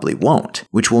 they probably won't,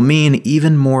 which will mean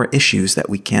even more issues that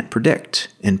we can't predict,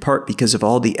 in part because of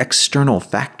all the external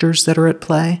factors that are at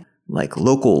play, like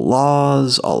local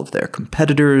laws, all of their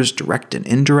competitors, direct and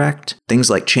indirect, things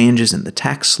like changes in the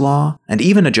tax law, and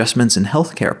even adjustments in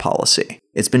healthcare policy.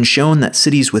 It's been shown that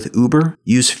cities with Uber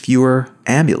use fewer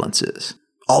ambulances.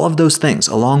 All of those things,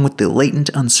 along with the latent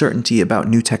uncertainty about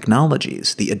new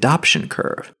technologies, the adoption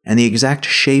curve, and the exact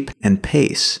shape and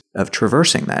pace of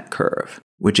traversing that curve,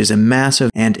 which is a massive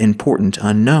and important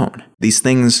unknown. These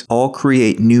things all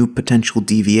create new potential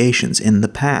deviations in the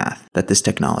path that this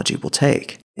technology will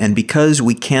take. And because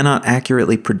we cannot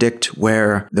accurately predict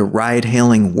where the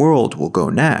ride-hailing world will go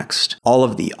next, all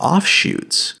of the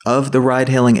offshoots of the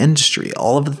ride-hailing industry,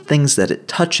 all of the things that it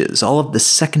touches, all of the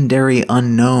secondary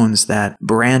unknowns that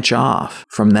branch off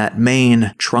from that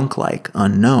main trunk-like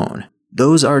unknown,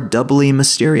 those are doubly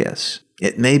mysterious.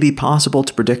 It may be possible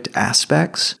to predict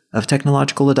aspects of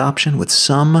technological adoption with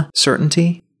some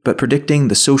certainty, but predicting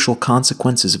the social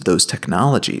consequences of those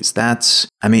technologies,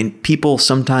 people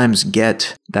sometimes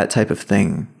get that type of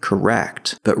thing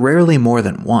correct, but rarely more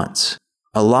than once.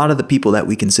 A lot of the people that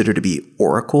we consider to be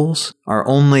oracles are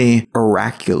only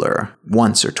oracular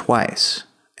once or twice,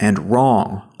 and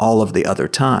wrong all of the other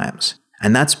times.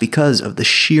 And that's because of the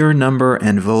sheer number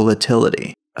and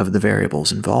volatility of the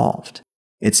variables involved.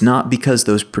 It's not because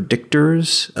those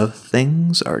predictors of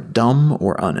things are dumb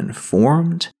or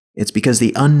uninformed. It's because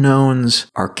the unknowns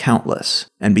are countless,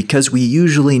 and because we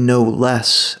usually know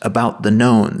less about the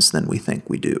knowns than we think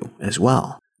we do as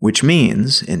well. Which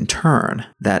means, in turn,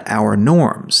 that our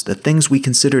norms, the things we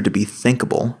consider to be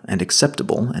thinkable and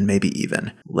acceptable and maybe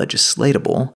even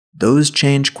legislatable, those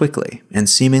change quickly and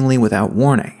seemingly without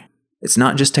warning. It's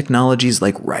not just technologies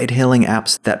like ride-hailing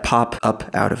apps that pop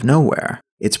up out of nowhere.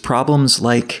 It's problems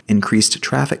like increased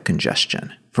traffic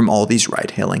congestion from all these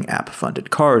ride-hailing app-funded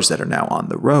cars that are now on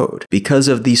the road because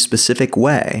of the specific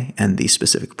way and the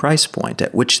specific price point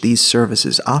at which these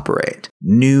services operate.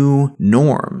 New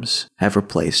norms have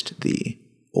replaced the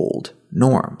old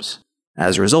norms.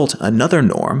 As a result, another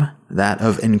norm, that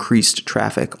of increased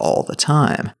traffic all the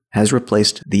time, has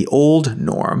replaced the old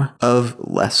norm of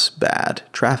less bad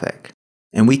traffic.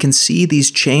 And we can see these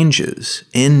changes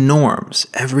in norms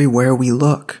everywhere we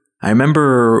look. I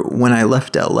remember when I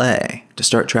left LA to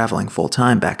start traveling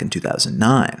full-time back in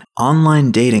 2009,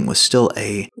 online dating was still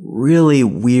a really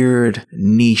weird,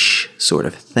 niche sort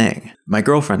of thing. My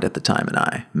girlfriend at the time and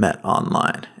I met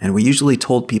online, and we usually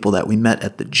told people that we met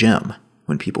at the gym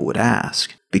when people would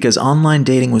ask, because online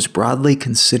dating was broadly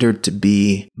considered to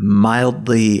be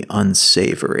mildly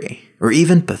unsavory, or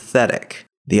even pathetic.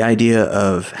 The idea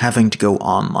of having to go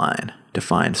online to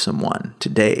find someone to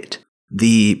date.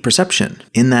 The perception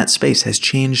in that space has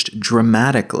changed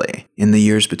dramatically in the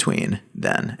years between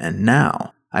then and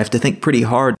now. I have to think pretty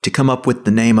hard to come up with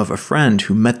the name of a friend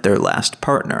who met their last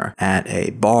partner at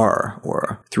a bar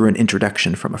or through an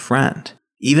introduction from a friend.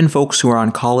 Even folks who are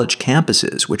on college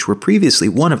campuses, which were previously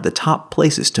one of the top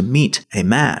places to meet a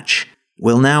match,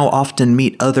 will now often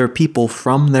meet other people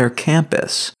from their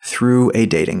campus through a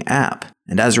dating app.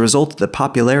 And as a result of the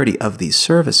popularity of these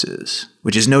services,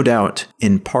 which is no doubt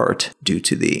in part due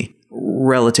to the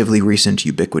relatively recent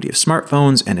ubiquity of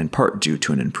smartphones and in part due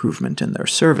to an improvement in their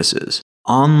services,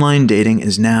 online dating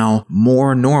is now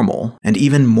more normal and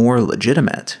even more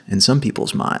legitimate in some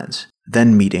people's minds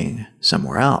than meeting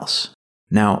somewhere else.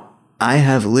 Now, I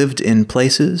have lived in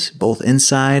places, both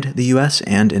inside the US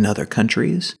and in other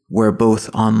countries, where both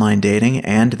online dating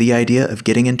and the idea of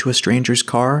getting into a stranger's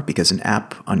car because an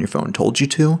app on your phone told you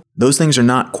to, those things are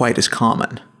not quite as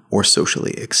common or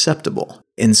socially acceptable.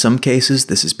 In some cases,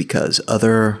 this is because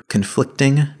other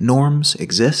conflicting norms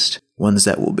exist, ones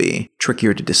that will be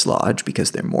trickier to dislodge because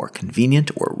they're more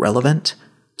convenient or relevant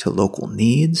to local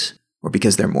needs, or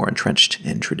because they're more entrenched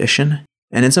in tradition.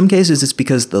 And in some cases, it's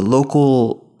because the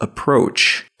local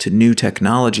approach to new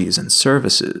technologies and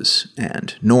services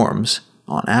and norms,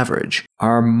 on average,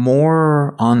 are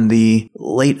more on the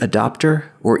late adopter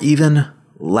or even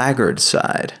laggard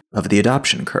side of the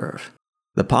adoption curve.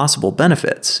 The possible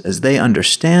benefits, as they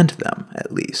understand them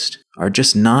at least, are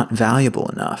just not valuable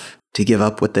enough to give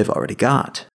up what they've already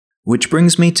got. Which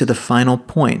brings me to the final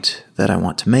point that I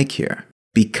want to make here.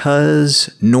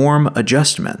 Because norm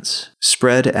adjustments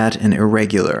spread at an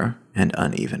irregular and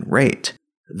uneven rate,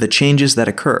 the changes that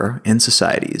occur in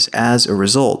societies as a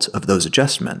result of those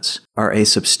adjustments are a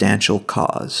substantial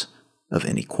cause of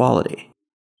inequality.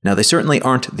 Now, they certainly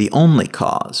aren't the only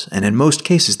cause, and in most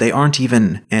cases, they aren't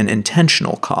even an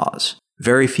intentional cause.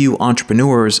 Very few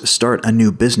entrepreneurs start a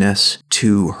new business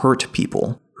to hurt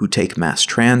people who take mass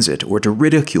transit or to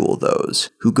ridicule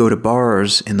those who go to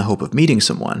bars in the hope of meeting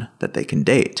someone that they can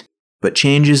date. But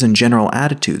changes in general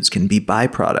attitudes can be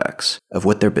byproducts of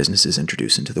what their businesses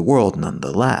introduce into the world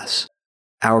nonetheless.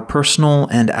 Our personal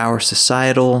and our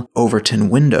societal Overton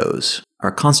windows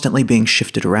are constantly being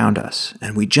shifted around us,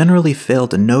 and we generally fail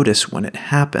to notice when it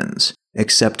happens,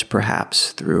 except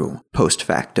perhaps through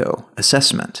post-facto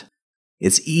assessment.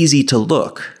 It's easy to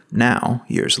look, now,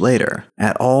 years later,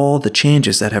 at all the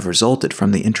changes that have resulted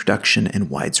from the introduction and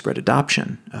widespread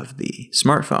adoption of the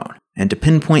smartphone, and to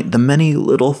pinpoint the many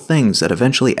little things that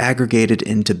eventually aggregated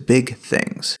into big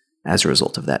things as a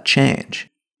result of that change.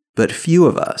 But few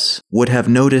of us would have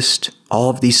noticed all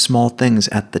of these small things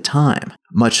at the time,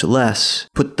 much less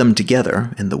put them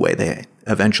together in the way they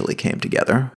eventually came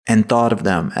together, and thought of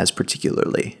them as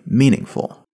particularly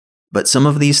meaningful. But some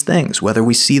of these things, whether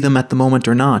we see them at the moment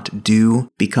or not, do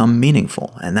become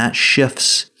meaningful, and that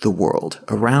shifts the world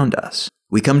around us.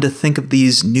 We come to think of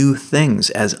these new things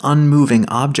as unmoving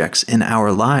objects in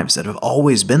our lives that have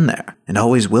always been there and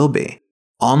always will be.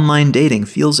 Online dating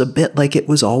feels a bit like it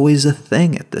was always a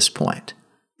thing at this point.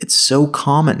 It's so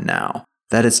common now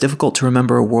that it's difficult to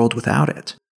remember a world without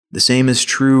it. The same is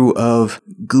true of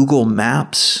Google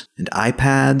Maps and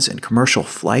iPads and commercial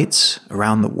flights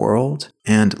around the world,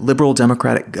 and liberal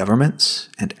democratic governments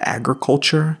and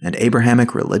agriculture and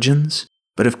Abrahamic religions.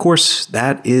 But of course,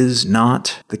 that is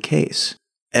not the case.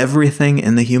 Everything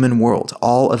in the human world,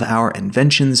 all of our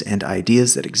inventions and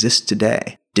ideas that exist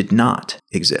today, did not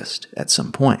exist at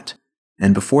some point.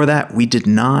 And before that, we did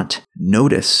not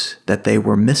notice that they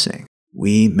were missing.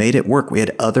 We made it work. We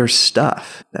had other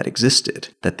stuff that existed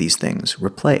that these things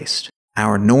replaced.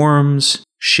 Our norms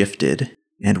shifted,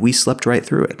 and we slept right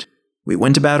through it. We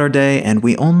went about our day, and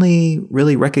we only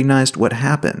really recognized what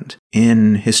happened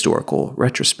in historical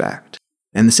retrospect.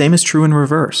 And the same is true in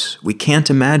reverse. We can't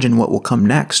imagine what will come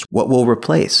next, what will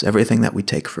replace everything that we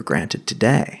take for granted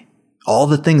today. All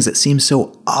the things that seem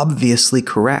so obviously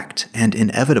correct and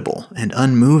inevitable and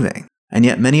unmoving. And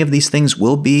yet many of these things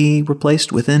will be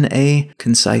replaced within a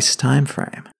concise time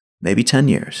frame. Maybe 10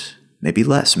 years, maybe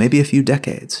less, maybe a few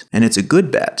decades. And it's a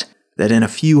good bet that in a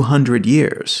few hundred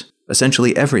years,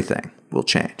 essentially everything will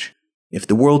change. If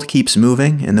the world keeps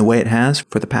moving in the way it has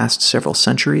for the past several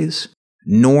centuries,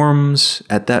 norms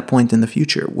at that point in the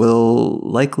future will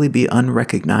likely be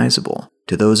unrecognizable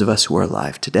to those of us who are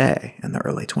alive today in the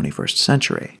early 21st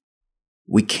century.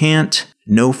 We can't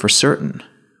know for certain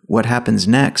what happens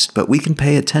next, but we can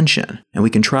pay attention and we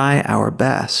can try our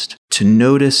best to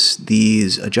notice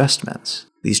these adjustments,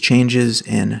 these changes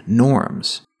in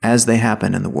norms as they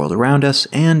happen in the world around us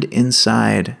and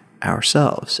inside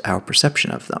ourselves, our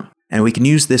perception of them. And we can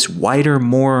use this wider,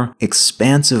 more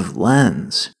expansive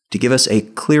lens to give us a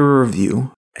clearer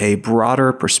view, a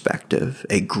broader perspective,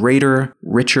 a greater,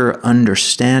 richer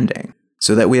understanding,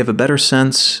 so that we have a better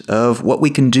sense of what we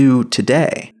can do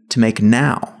today to make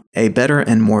now a better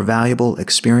and more valuable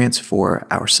experience for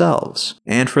ourselves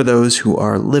and for those who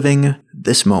are living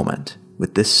this moment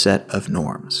with this set of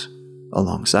norms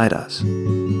alongside us.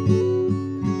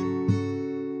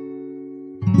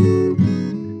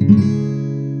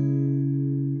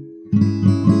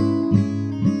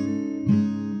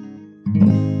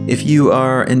 If you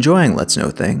are enjoying Let's Know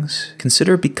Things,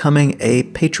 consider becoming a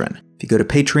patron. If you go to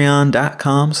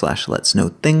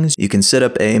patreon.com/letsknowthings, you can set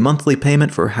up a monthly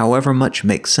payment for however much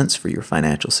makes sense for your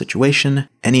financial situation.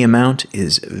 Any amount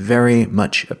is very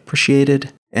much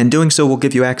appreciated. And doing so will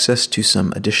give you access to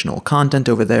some additional content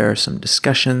over there, some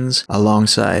discussions,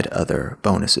 alongside other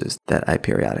bonuses that I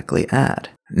periodically add.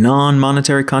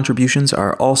 Non-monetary contributions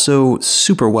are also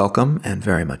super welcome and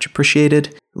very much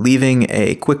appreciated. Leaving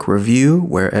a quick review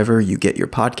wherever you get your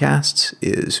podcasts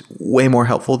is way more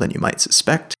helpful than you might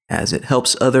suspect, as it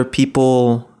helps other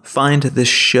people find this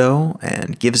show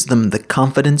and gives them the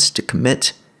confidence to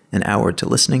commit an hour to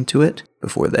listening to it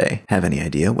before they have any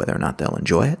idea whether or not they'll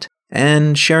enjoy it.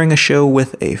 And sharing a show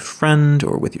with a friend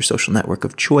or with your social network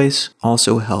of choice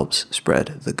also helps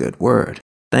spread the good word.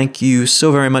 Thank you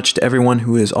so very much to everyone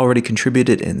who has already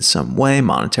contributed in some way,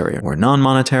 monetary or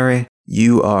non-monetary.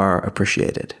 You are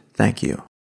appreciated. Thank you.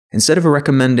 Instead of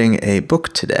recommending a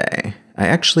book today, I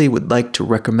actually would like to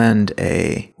recommend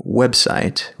a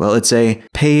website. Well, it's a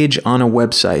page on a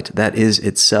website that is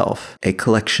itself a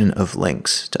collection of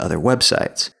links to other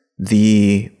websites.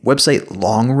 The website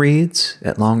Longreads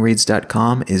at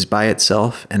longreads.com is by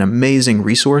itself an amazing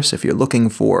resource if you're looking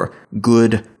for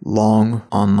good, long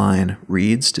online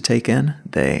reads to take in.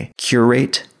 They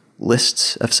curate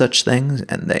lists of such things,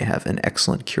 and they have an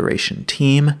excellent curation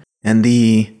team. And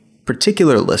the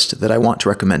particular list that I want to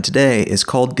recommend today is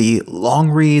called the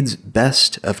Longreads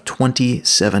Best of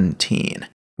 2017.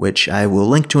 Which I will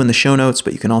link to in the show notes,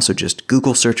 but you can also just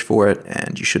Google search for it,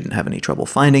 and you shouldn't have any trouble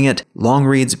finding it.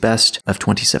 Longreads Best of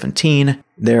 2017.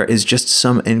 There is just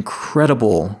some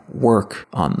incredible work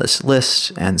on this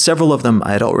list, and several of them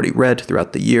I had already read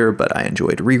throughout the year, but I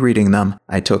enjoyed rereading them.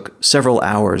 I took several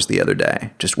hours the other day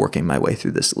just working my way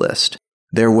through this list.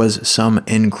 There was some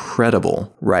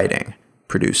incredible writing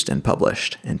produced and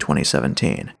published in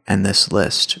 2017. And this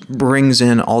list brings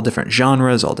in all different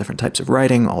genres, all different types of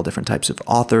writing, all different types of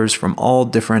authors from all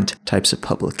different types of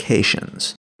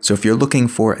publications. So if you're looking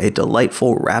for a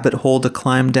delightful rabbit hole to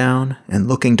climb down and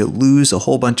looking to lose a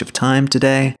whole bunch of time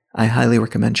today, I highly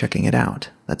recommend checking it out.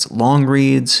 That's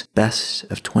Longreads Best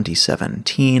of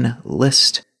 2017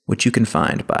 list, which you can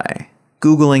find by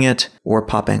Googling it or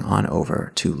popping on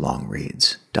over to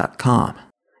longreads.com.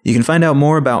 You can find out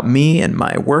more about me and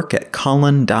my work at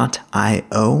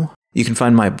Colin.io. You can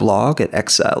find my blog at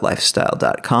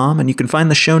exilelifestyle.com, and you can find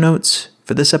the show notes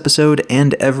for this episode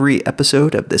and every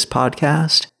episode of this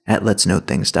podcast at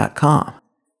letsknowthings.com.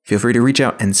 Feel free to reach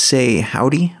out and say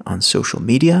howdy on social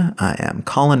media. I am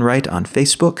Colin Wright on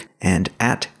Facebook and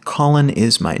at Colin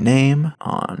is my name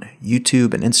on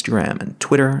YouTube and Instagram and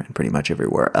Twitter and pretty much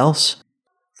everywhere else.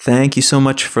 Thank you so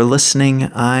much for listening.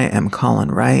 I am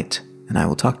Colin Wright, and I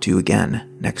will talk to you again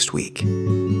next week.